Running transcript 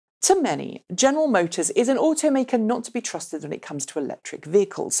To many, General Motors is an automaker not to be trusted when it comes to electric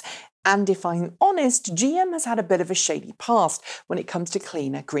vehicles. And if I'm honest, GM has had a bit of a shady past when it comes to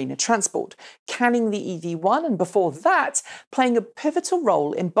cleaner, greener transport, canning the EV1 and before that, playing a pivotal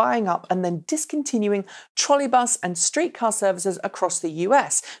role in buying up and then discontinuing trolleybus and streetcar services across the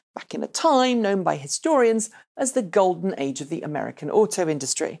US, back in a time known by historians as the golden age of the American auto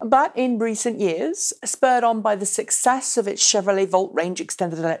industry. But in recent years, spurred on by the success of its Chevrolet Volt range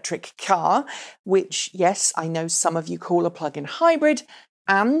extended electric car, which, yes, I know some of you call a plug-in hybrid,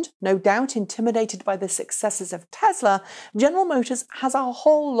 and, no doubt intimidated by the successes of Tesla, General Motors has a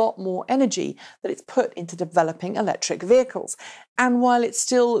whole lot more energy that it's put into developing electric vehicles. And while it's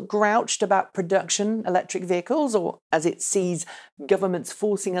still grouched about production electric vehicles, or as it sees governments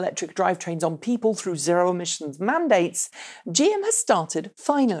forcing electric drivetrains on people through zero-emissions mandates, GM has started,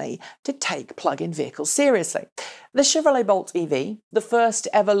 finally, to take plug-in vehicles seriously. The Chevrolet Bolt EV, the first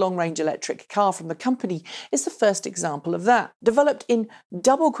ever long-range electric car from the company, is the first example of that. Developed in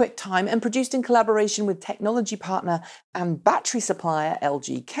double quick time and produced in collaboration with technology partner and battery supplier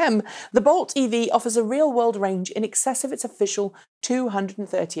LG Chem, the Bolt EV offers a real-world range in excess of its official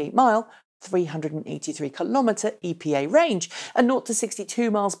 238-mile, 383-kilometre EPA range, a 0 to 62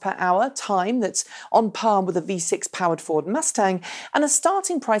 miles per hour time that's on par with a V6 powered Ford Mustang, and a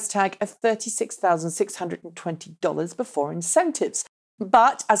starting price tag of $36,620 before incentives.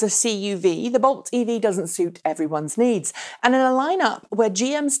 But as a CUV, the Bolt EV doesn't suit everyone's needs. And in a lineup where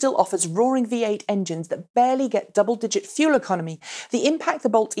GM still offers roaring V8 engines that barely get double-digit fuel economy, the impact the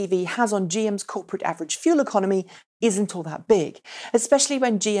Bolt EV has on GM's corporate average fuel economy isn't all that big, especially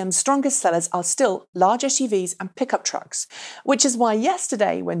when GM's strongest sellers are still large SUVs and pickup trucks. Which is why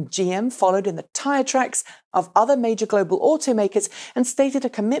yesterday, when GM followed in the tyre tracks of other major global automakers and stated a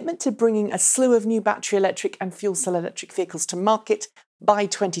commitment to bringing a slew of new battery electric and fuel cell electric vehicles to market by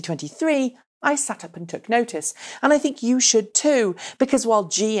 2023, I sat up and took notice. And I think you should too, because while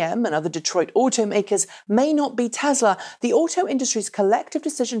GM and other Detroit automakers may not be Tesla, the auto industry's collective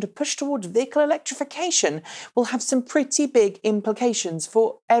decision to push towards vehicle electrification will have some pretty big implications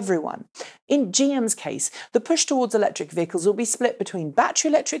for everyone. In GM's case, the push towards electric vehicles will be split between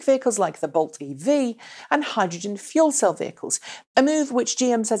battery electric vehicles like the Bolt EV and hydrogen fuel cell vehicles, a move which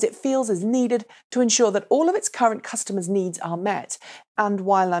GM says it feels is needed to ensure that all of its current customers' needs are met. And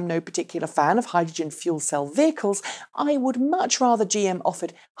while I'm no particular fan of hydrogen fuel cell vehicles, I would much rather GM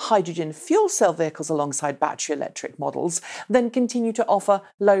offered hydrogen fuel cell vehicles alongside battery electric models than continue to offer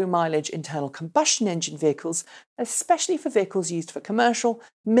low-mileage internal combustion engine vehicles, especially for vehicles used for commercial,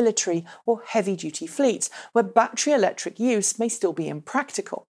 military or heavy-duty fleets, where battery electric use may still be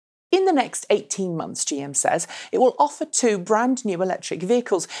impractical. In the next 18 months, GM says, it will offer 2 brand new electric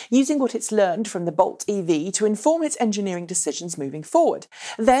vehicles, using what it's learned from the Bolt EV to inform its engineering decisions moving forward.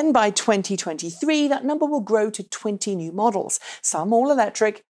 Then by 2023, that number will grow to 20 new models, some all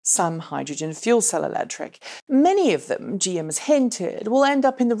electric, some hydrogen fuel cell electric. Many of them, GM has hinted, will end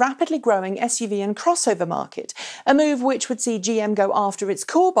up in the rapidly growing SUV and crossover market, a move which would see GM go after its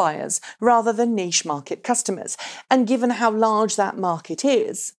core buyers rather than niche market customers. And given how large that market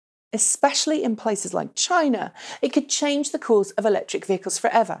is, especially in places like China, it could change the course of electric vehicles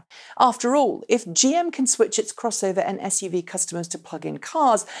forever. After all, if GM can switch its crossover and SUV customers to plug-in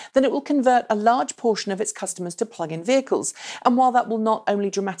cars, then it will convert a large portion of its customers to plug-in vehicles. And while that will not only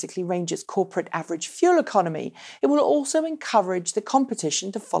dramatically range its corporate average fuel economy, it will also encourage the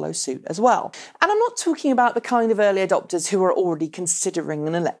competition to follow suit as well. And I'm not talking about the kind of early adopters who are already considering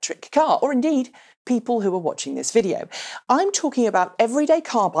an electric car, or indeed, people who are watching this video. I'm talking about everyday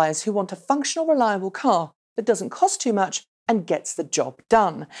car buyers who want a functional, reliable car that doesn't cost too much and gets the job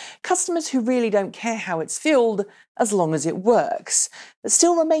done. Customers who really don't care how it's fueled as long as it works.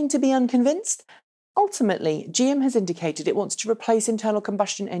 Still remain to be unconvinced? Ultimately, GM has indicated it wants to replace internal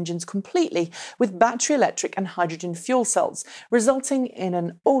combustion engines completely with battery electric and hydrogen fuel cells, resulting in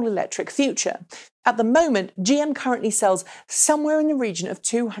an all-electric future. At the moment, GM currently sells somewhere in the region of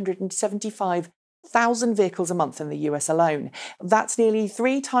 275,000 vehicles a month in the US alone. That's nearly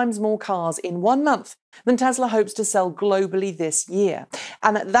 3 times more cars in 1 month than Tesla hopes to sell globally this year.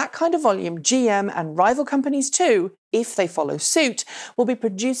 And at that kind of volume, GM and rival companies too, if they follow suit, will be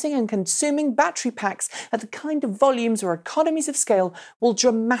producing and consuming battery packs at the kind of volumes where economies of scale will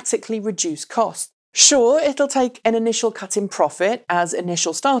dramatically reduce costs. Sure, it'll take an initial cut in profit as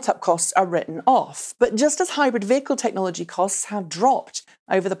initial startup costs are written off, but just as hybrid vehicle technology costs have dropped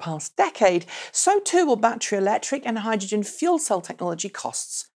over the past decade, so too will battery electric and hydrogen fuel cell technology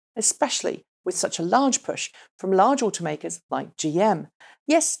costs, especially with such a large push from large automakers like GM.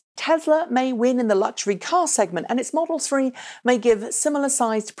 Yes, Tesla may win in the luxury car segment, and its Model 3 may give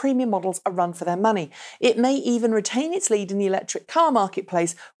similar-sized premium models a run for their money. It may even retain its lead in the electric car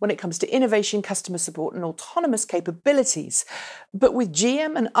marketplace when it comes to innovation, customer support, and autonomous capabilities. But with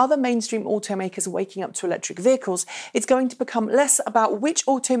GM and other mainstream automakers waking up to electric vehicles, it's going to become less about which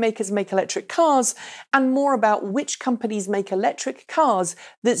automakers make electric cars and more about which companies make electric cars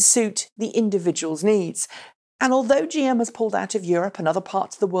that suit the individual's needs. And although GM has pulled out of Europe and other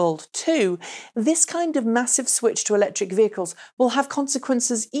parts of the world too, this kind of massive switch to electric vehicles will have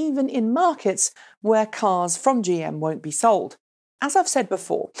consequences even in markets where cars from GM won't be sold. As I've said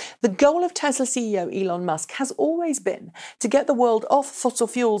before, the goal of Tesla CEO Elon Musk has always been to get the world off fossil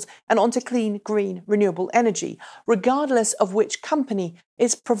fuels and onto clean, green, renewable energy, regardless of which company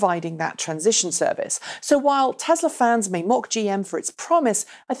is providing that transition service. So while Tesla fans may mock GM for its promise,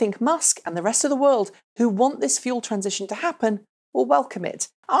 I think Musk and the rest of the world who want this fuel transition to happen will welcome it.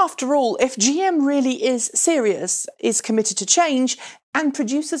 After all, if GM really is serious, is committed to change, and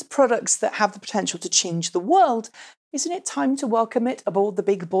produces products that have the potential to change the world, isn't it time to welcome it aboard the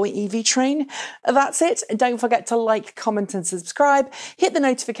big boy EV train? That's it. Don't forget to like, comment and subscribe. Hit the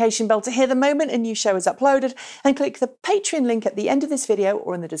notification bell to hear the moment a new show is uploaded, and click the Patreon link at the end of this video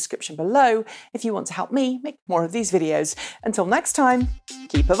or in the description below if you want to help me make more of these videos. Until next time,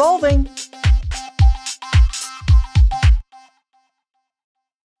 keep evolving.